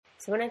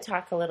So I want to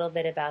talk a little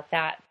bit about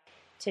that,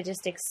 to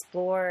just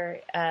explore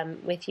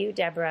with you,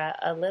 Deborah,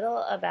 a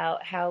little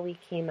about how we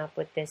came up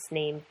with this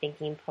name,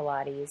 Thinking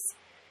Pilates,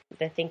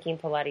 the Thinking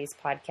Pilates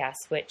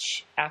podcast,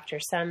 which after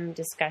some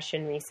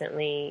discussion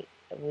recently,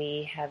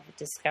 we have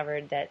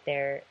discovered that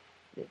there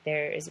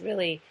is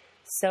really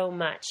so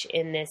much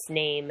in this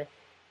name,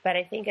 but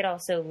I think it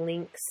also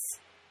links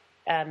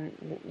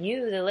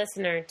you, the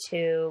listener,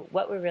 to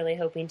what we're really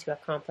hoping to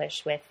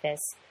accomplish with this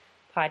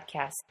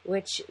podcast,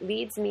 which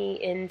leads me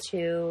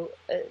into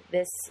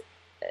this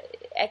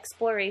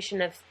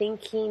exploration of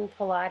thinking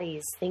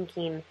Pilates,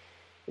 thinking,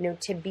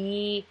 to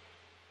be,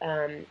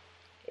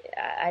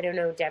 I don't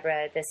know,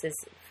 Deborah, this is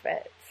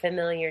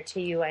familiar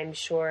to you, I'm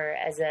sure,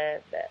 as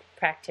a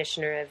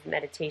practitioner of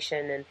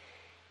meditation,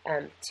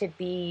 and to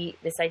be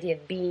this idea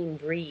of being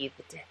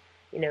breathed,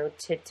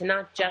 to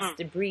not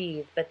just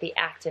breathe, but the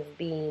act of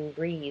being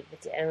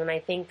breathed. And when I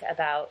think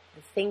about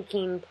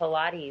thinking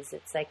Pilates,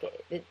 it's like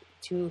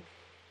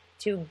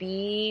to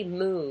be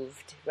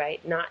moved,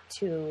 right? Not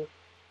to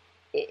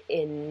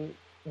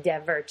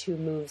endeavor to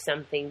move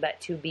something, but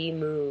to be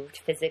moved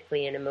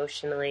physically and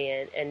emotionally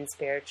and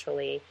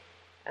spiritually,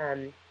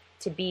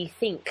 to be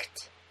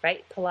thinked,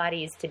 right?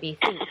 Pilates, to be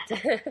thinked.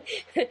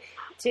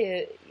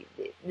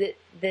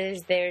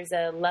 There's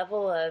a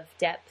level of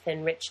depth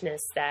and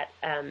richness that,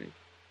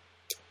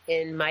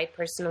 in my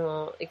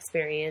personal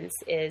experience,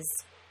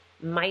 is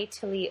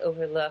mightily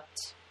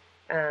overlooked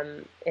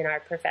in our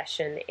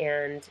profession,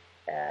 and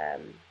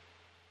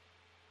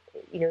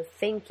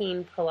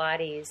thinking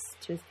Pilates,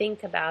 to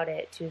think about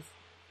it,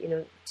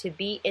 to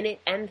be in it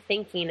and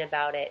thinking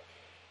about it.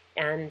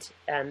 And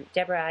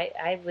Deborah,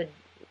 I would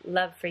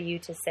love for you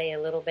to say a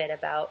little bit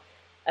about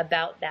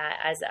that,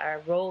 as our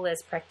role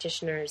as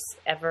practitioners,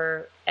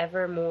 ever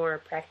more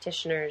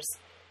practitioners,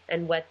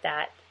 and what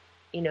that,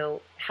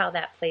 how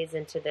that plays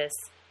into this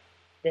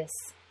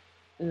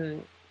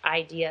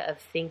idea of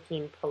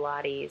thinking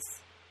Pilates.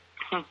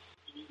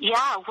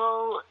 Yeah,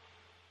 well,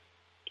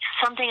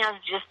 something I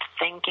was just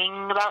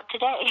thinking about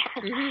today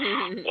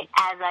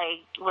as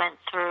I went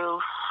through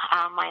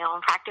my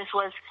own practice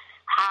was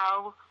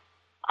how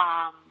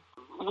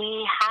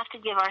we have to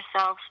give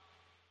ourselves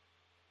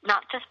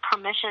not just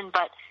permission,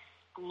 but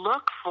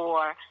look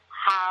for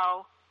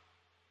how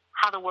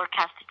the work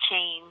has to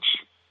change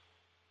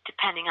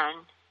depending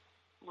on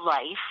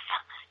life,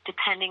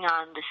 depending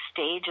on the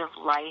stage of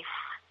life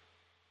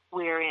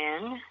we're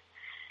in.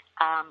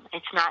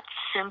 It's not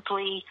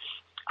simply...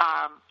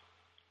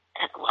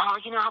 well,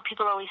 how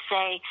people always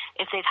say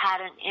if they've had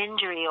an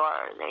injury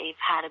or they've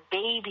had a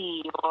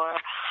baby or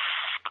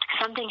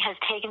something has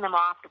taken them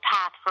off the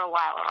path for a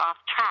while or off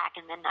track,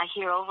 and then I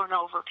hear over and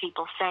over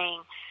people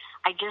saying,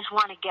 I just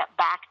want to get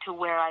back to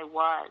where I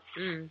was.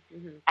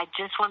 Mm-hmm. I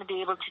just want to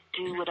be able to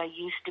do what I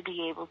used to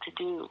be able to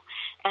do.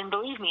 And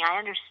believe me, I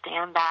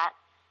understand that,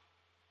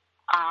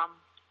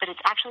 but it's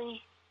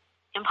actually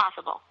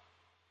impossible,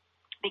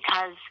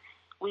 because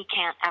we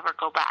can't ever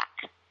go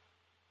back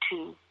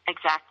to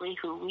exactly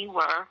who we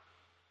were.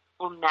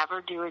 We'll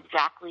never do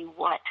exactly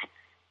what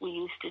we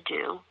used to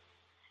do,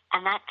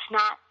 and that's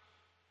not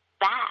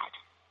bad.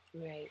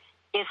 Right.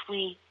 If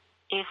we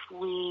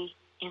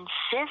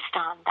insist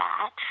on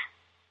that,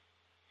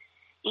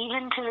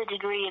 even to the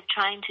degree of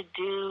trying to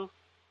do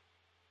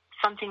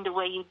something the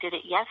way you did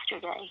it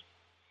yesterday,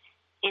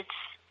 it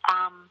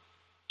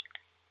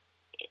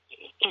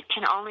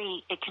can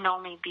only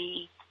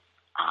be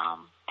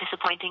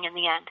disappointing in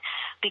the end,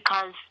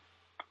 because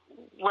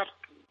what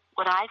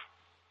I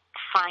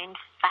find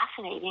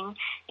fascinating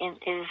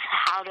is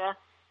how to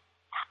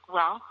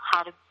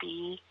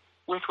be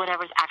with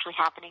whatever's actually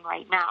happening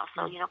right now.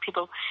 So,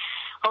 people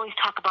always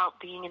talk about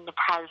being in the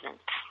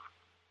present.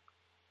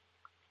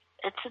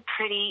 It's a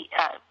pretty,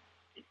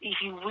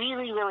 if you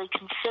really, really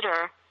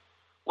consider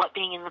what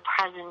being in the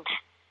present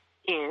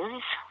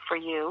is for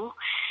you,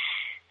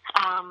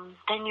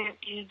 then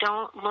you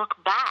don't look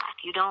back.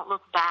 You don't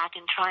look back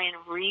and try and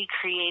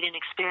recreate an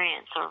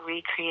experience or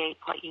recreate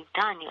what you've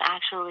done. You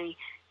actually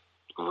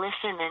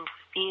listen and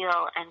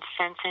feel and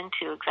sense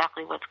into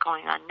exactly what's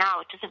going on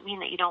now. It doesn't mean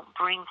that you don't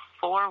bring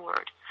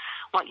forward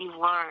what you've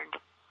learned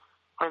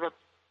or the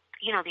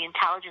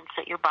intelligence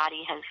that your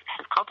body has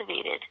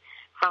cultivated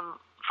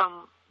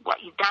from what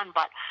you've done,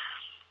 but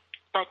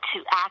to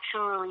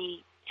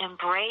actually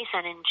embrace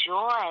and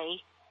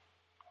enjoy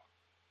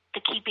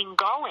the keeping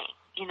going.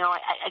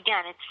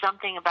 Again, it's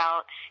something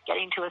about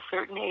getting to a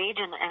certain age,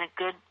 and a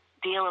good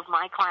deal of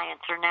my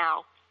clients are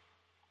now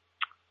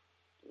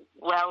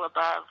well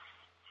above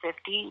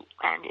 50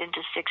 and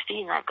into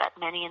 60, and I've got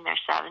many in their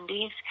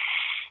 70s.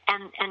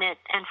 And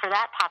for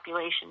that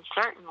population,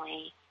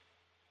 certainly,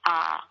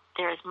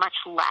 there is much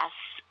less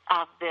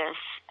of this,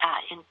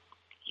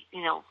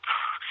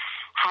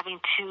 having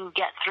to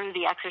get through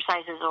the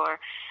exercises or,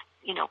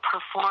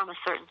 perform a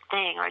certain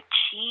thing or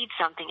achieve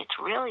something. It's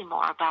really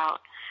more about,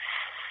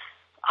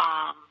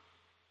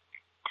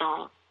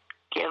 don't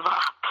give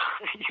up,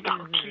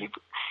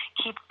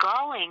 keep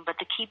going. But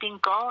the keeping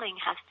going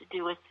has to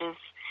do with this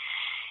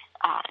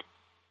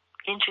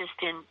interest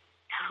in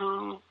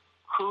who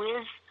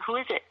who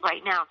is it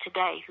right now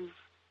today who's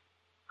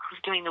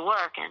doing the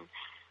work, and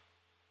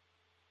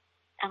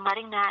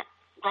letting that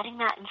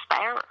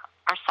inspire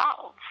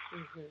ourselves.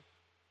 Mm-hmm.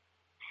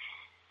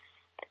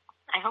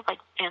 I hope I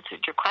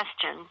answered your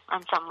question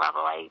on some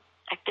level. I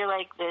feel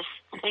like this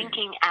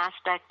thinking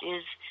aspect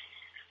is,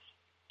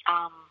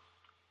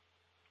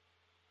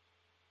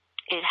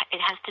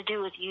 it has to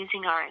do with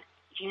using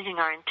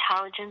our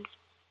intelligence,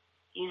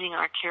 using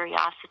our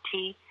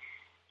curiosity,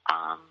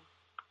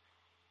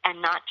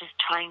 and not just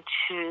trying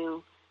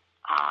to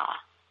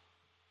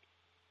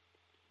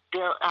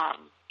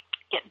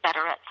get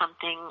better at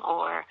something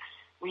or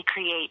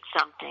recreate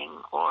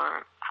something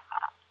or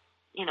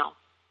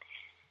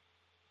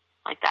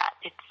like that.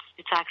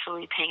 It's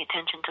actually paying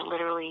attention to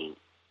literally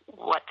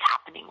what's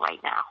happening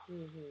right now.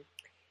 Mm-hmm.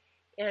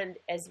 And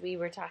as we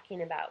were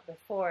talking about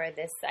before,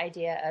 this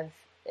idea of,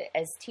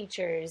 as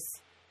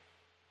teachers,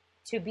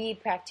 to be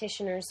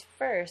practitioners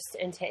first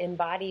and to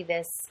embody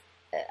this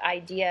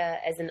idea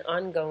as an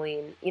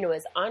ongoing,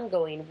 as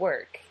ongoing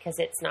work, because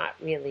it's not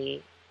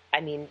really,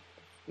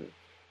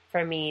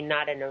 for me,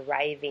 not an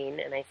arriving,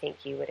 and I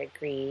think you would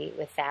agree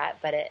with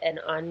that, but an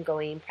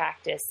ongoing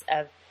practice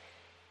of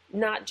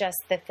not just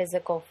the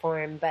physical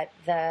form, but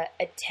the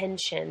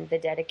attention, the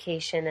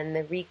dedication, and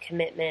the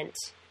recommitment,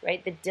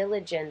 right? The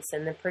diligence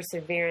and the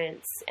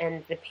perseverance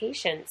and the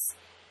patience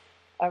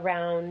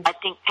around. I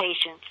think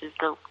patience is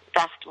the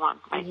best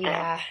one right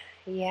there.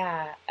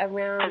 Yeah.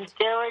 Around. Because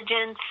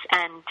diligence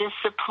and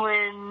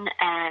discipline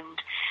and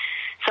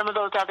some of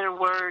those other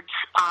words,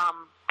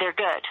 they're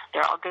good.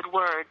 They're all good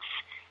words.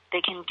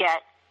 They can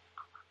get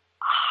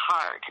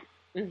hard.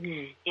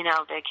 Mm-hmm.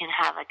 They can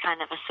have a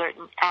kind of a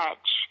certain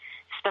edge,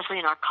 especially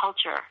in our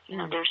culture.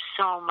 There's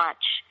so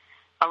much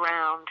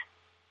around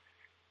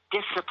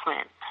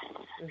discipline,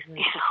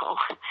 mm-hmm.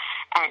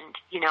 And,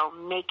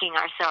 making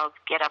ourselves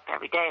get up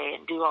every day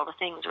and do all the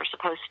things we're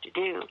supposed to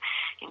do,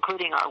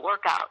 including our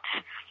workout,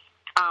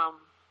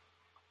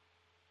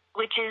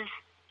 which is,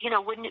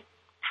 wouldn't it,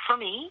 for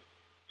me,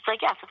 it's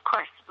like, yes, of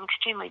course, I'm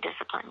extremely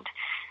disciplined.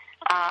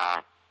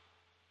 I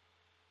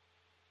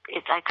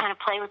kind of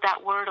play with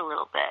that word a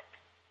little bit.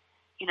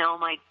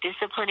 Am I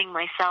disciplining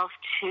myself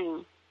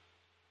to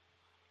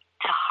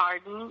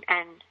harden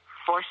and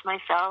force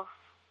myself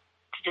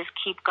to just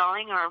keep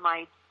going, or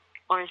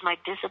is my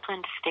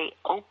discipline to stay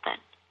open?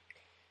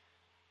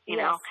 You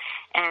yes. know,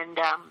 and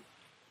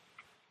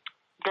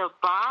the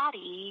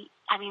body.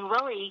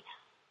 Really,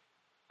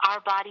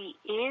 our body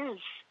is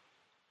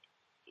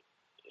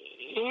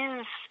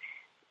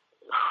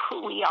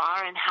who we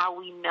are and how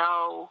we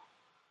know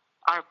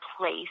our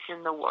place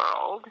in the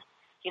world.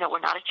 We're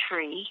not a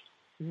tree.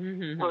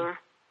 Mm-hmm.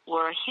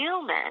 We're a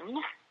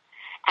human,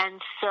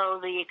 and so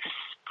the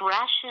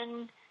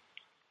expression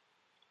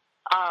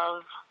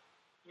of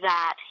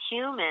that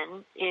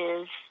human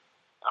is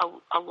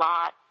a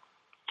lot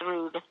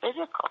through the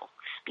physical,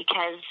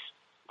 because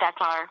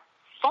that's our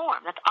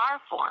form. That's our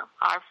form,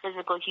 our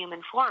physical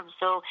human form.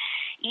 So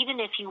even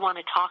if you want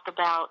to talk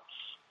about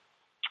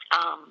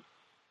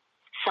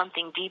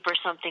something deeper,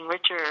 something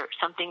richer,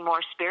 something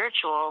more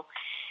spiritual,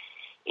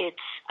 it's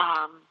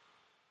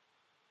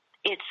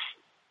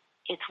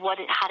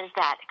how does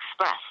that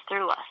express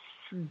through us?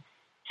 Mm.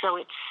 So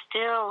it's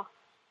still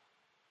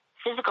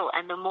physical,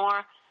 and the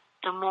more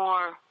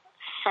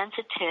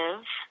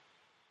sensitive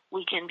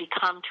we can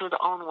become to the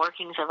own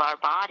workings of our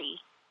body.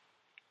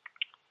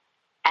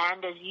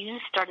 And as you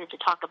started to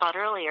talk about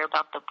earlier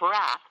about the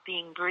breath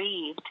being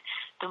breathed,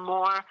 the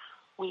more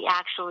we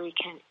actually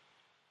can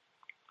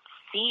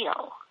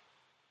feel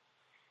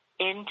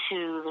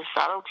into the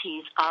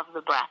subtleties of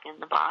the breath in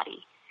the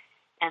body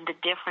and the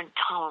different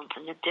tones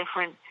and the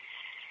different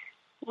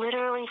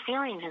literally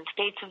feelings and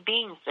states of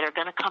beings that are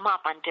going to come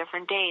up on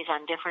different days,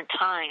 on different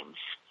times.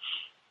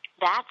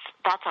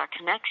 That's our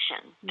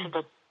connection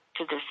to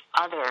this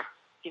other,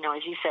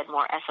 as you said,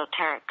 more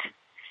esoteric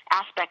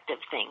aspect of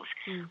things.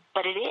 Mm.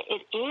 But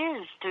it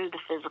is through the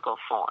physical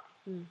form.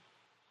 Mm.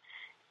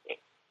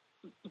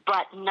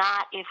 But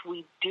not if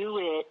we do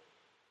it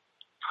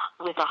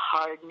with a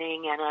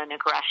hardening and an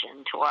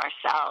aggression to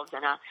ourselves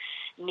and a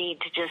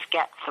need to just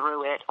get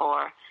through it,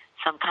 or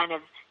some kind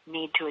of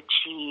need to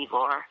achieve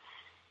or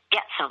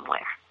get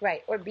somewhere.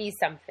 Right, or be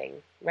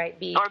something, right?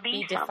 Be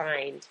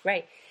defined,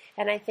 right?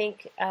 And I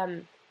think,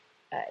 I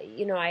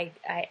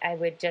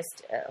would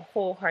just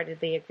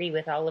wholeheartedly agree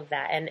with all of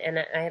that. And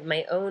I have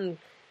my own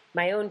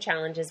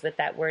challenges with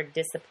that word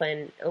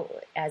discipline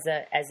as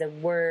a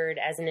word,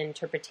 as an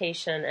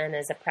interpretation, and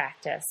as a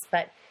practice.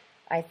 But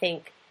I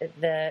think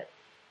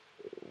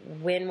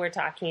when we're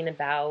talking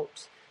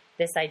about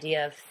this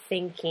idea of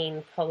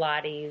thinking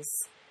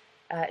Pilates,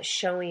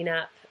 showing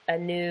up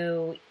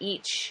anew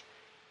each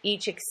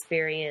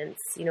experience,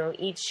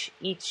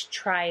 each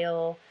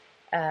trial,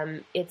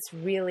 it's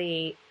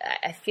really,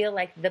 I feel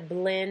like the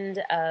blend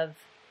of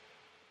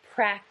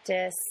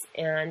practice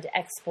and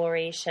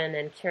exploration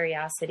and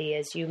curiosity,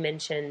 as you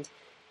mentioned,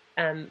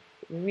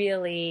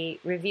 really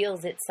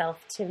reveals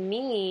itself to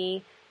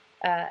me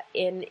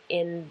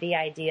in the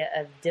idea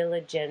of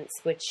diligence,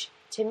 which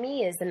to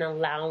me is an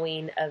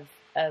allowing of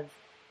a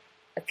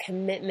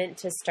commitment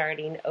to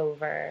starting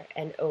over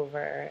and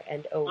over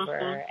and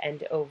over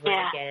and over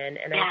again.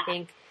 And I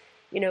think,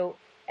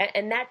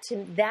 and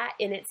that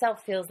in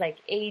itself feels like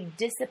a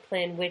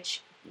discipline,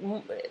 which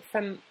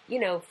from,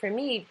 for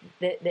me,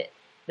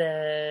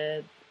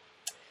 the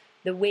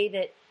way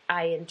that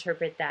I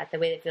interpret that, the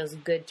way that feels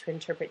good to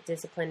interpret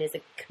discipline is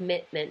a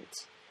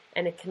commitment,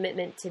 and a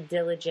commitment to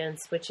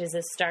diligence, which is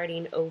a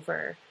starting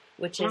over,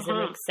 which is an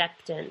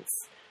acceptance,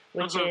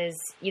 which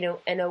is,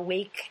 an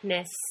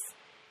awakeness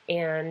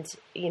and,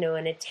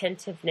 an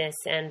attentiveness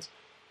and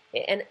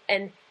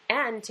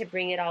to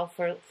bring it all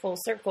full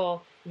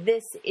circle,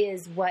 this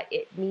is what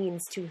it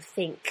means to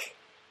think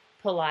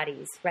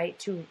Pilates, right?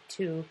 To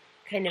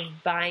kind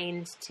of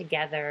bind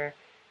together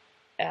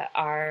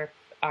our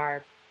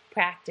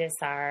practice,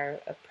 our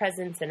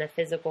presence in a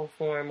physical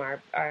form,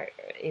 our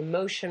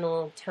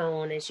emotional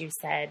tone, as you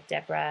said,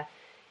 Deborah,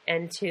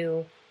 and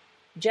to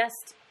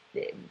just,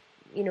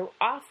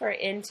 offer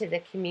into the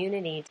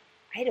community,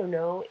 I don't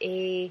know,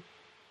 a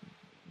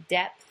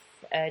depth,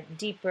 a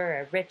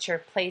deeper, a richer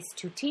place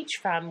to teach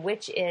from,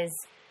 which is,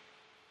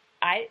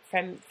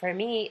 for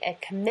me, a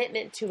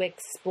commitment to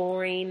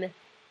exploring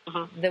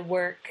the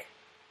work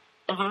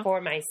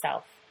for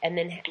myself. And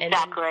then,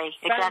 exactly.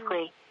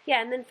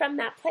 Yeah. And then from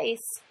that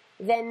place,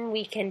 then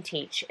we can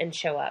teach and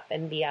show up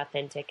and be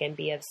authentic and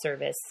be of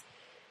service.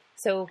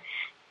 So,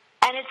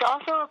 and it's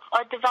also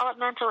a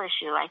developmental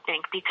issue, I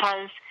think,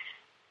 because,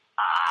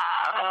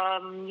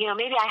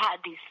 maybe I had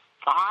these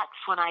thoughts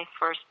when I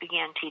first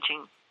began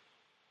teaching,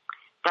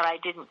 but I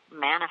didn't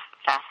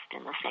manifest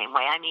in the same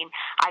way. I mean,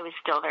 I was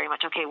still very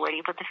much, okay, where do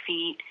you put the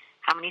feet?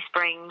 How many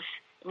springs?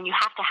 I mean, you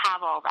have to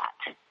have all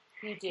that.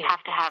 You do. You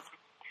have to have,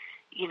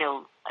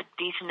 a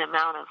decent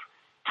amount of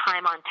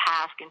time on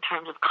task in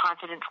terms of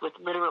confidence with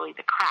literally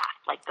the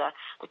craft, like the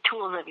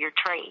tools of your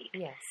trade.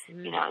 Yes.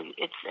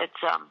 It's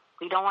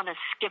we don't want to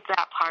skip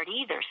that part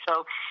either.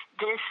 So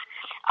this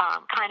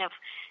kind of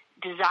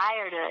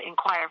desire to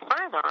inquire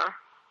further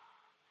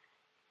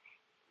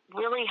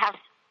really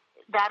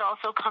that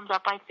also comes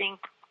up, I think,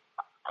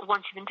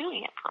 once you've been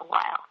doing it for a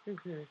while.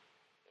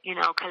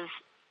 Because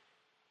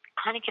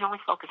kind of can only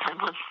focus on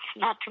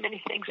not too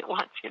many things at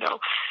once,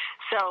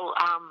 So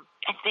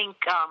I think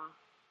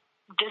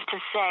just to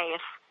say,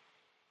 if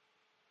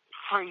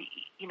for,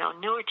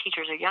 newer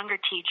teachers or younger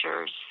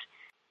teachers,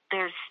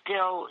 there's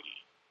still,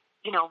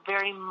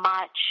 very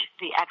much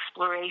the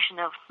exploration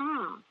of,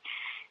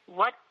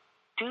 what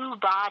do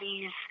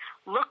bodies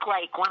look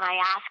like when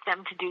I ask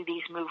them to do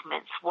these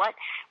movements? What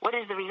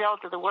is the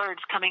result of the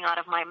words coming out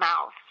of my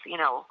mouth,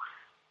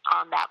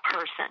 on that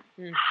person?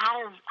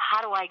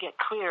 How do I get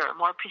clearer,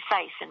 more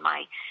precise in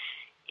my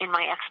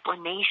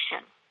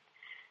explanation?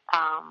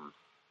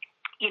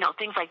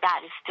 Things like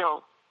that is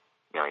still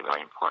really,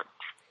 really important.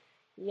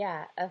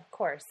 Yeah, of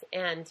course.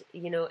 And,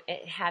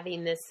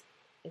 having this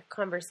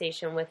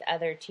conversation with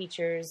other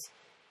teachers,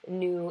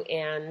 new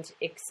and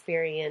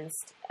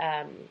experienced,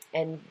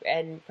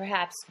 and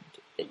perhaps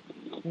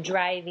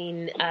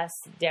driving us,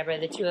 Deborah,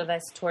 the two of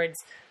us,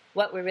 towards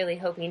what we're really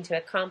hoping to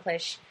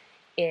accomplish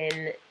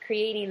in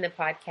creating the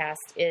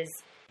podcast is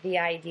the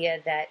idea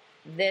that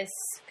this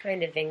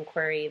kind of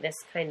inquiry,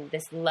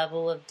 this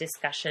level of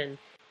discussion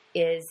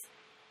is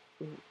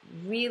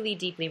really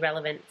deeply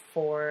relevant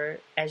for,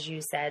 as you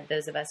said,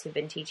 those of us who've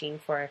been teaching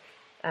for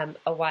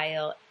a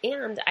while.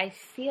 And I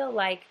feel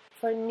like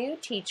for new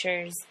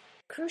teachers,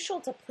 crucial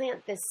to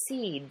plant the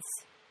seeds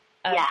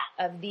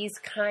of these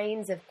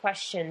kinds of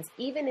questions,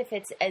 even if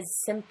it's as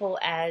simple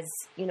as,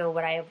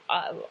 what I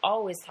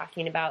always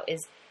talking about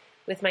is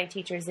with my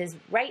teachers is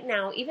right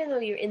now, even though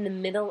you're in the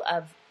middle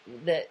of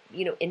the,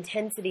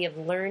 intensity of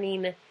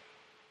learning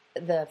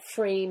the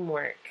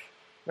framework,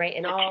 right,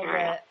 and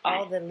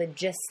all the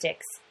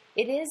logistics,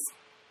 it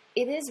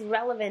is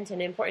relevant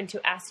and important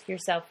to ask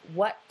yourself,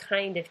 what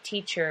kind of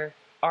teacher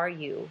are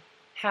you?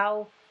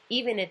 How,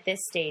 even at this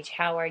stage,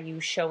 how are you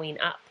showing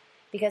up?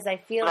 Because I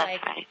feel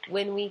like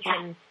when we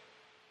can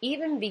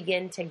even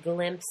begin to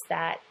glimpse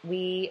that,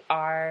 we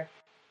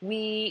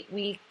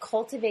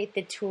cultivate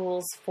the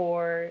tools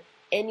for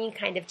any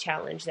kind of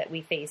challenge that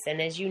we face.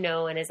 And as you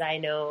know, and as I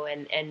know,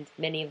 and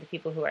many of the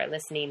people who are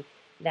listening,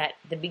 that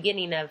the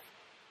beginning of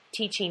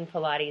teaching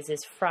Pilates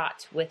is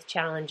fraught with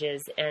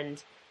challenges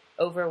and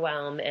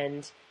overwhelm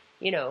and,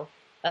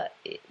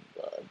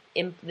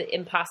 the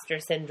imposter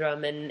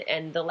syndrome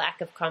and the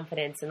lack of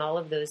confidence and all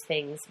of those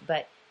things.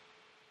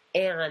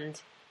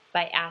 And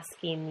by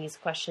asking these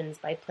questions,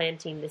 by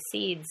planting the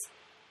seeds,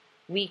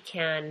 we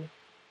can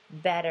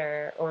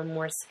better or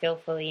more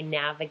skillfully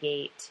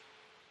navigate,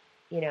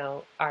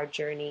 our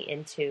journey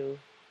into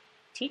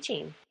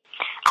teaching.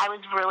 I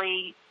was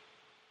really,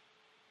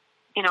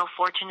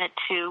 fortunate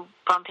to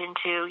bump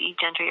into Eve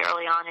Gentry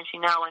early on, as you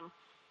know, and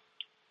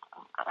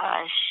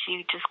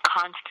she just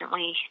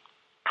constantly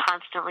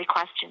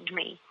questioned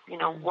me,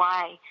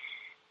 why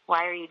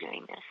are you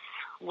doing this?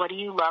 What do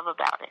you love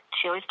about it?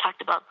 She always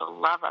talked about the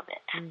love of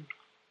it.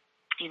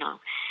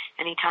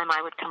 Anytime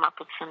I would come up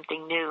with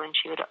something new, and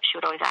she would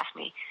always ask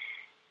me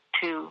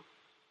to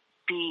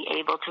be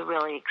able to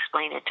really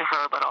explain it to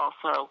her, but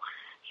also,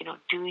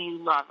 do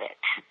you love it?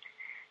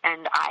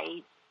 And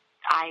I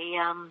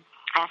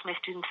ask my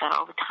students that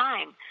all the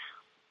time.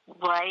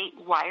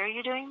 Why are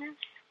you doing this?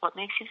 What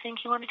makes you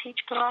think you want to teach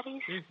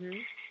Pilates? Mm-hmm.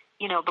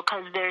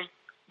 Because there's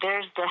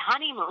the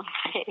honeymoon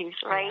phase,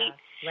 right?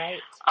 Yeah,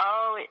 right.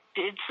 Oh, it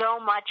did so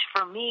much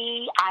for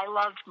me. I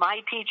loved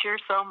my teacher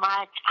so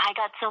much. I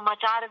got so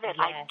much out of it.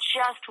 Yes. I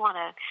just want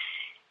to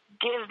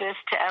give this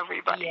to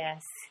everybody.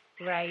 Yes,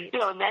 right.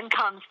 And then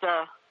comes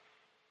the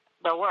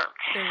work.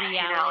 The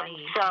reality.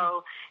 And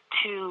so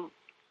to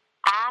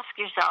ask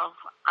yourself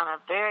on a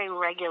very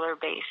regular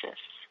basis,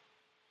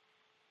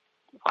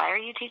 why are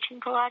you teaching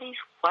Pilates?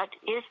 What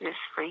is this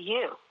for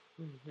you?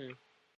 Mm-hmm.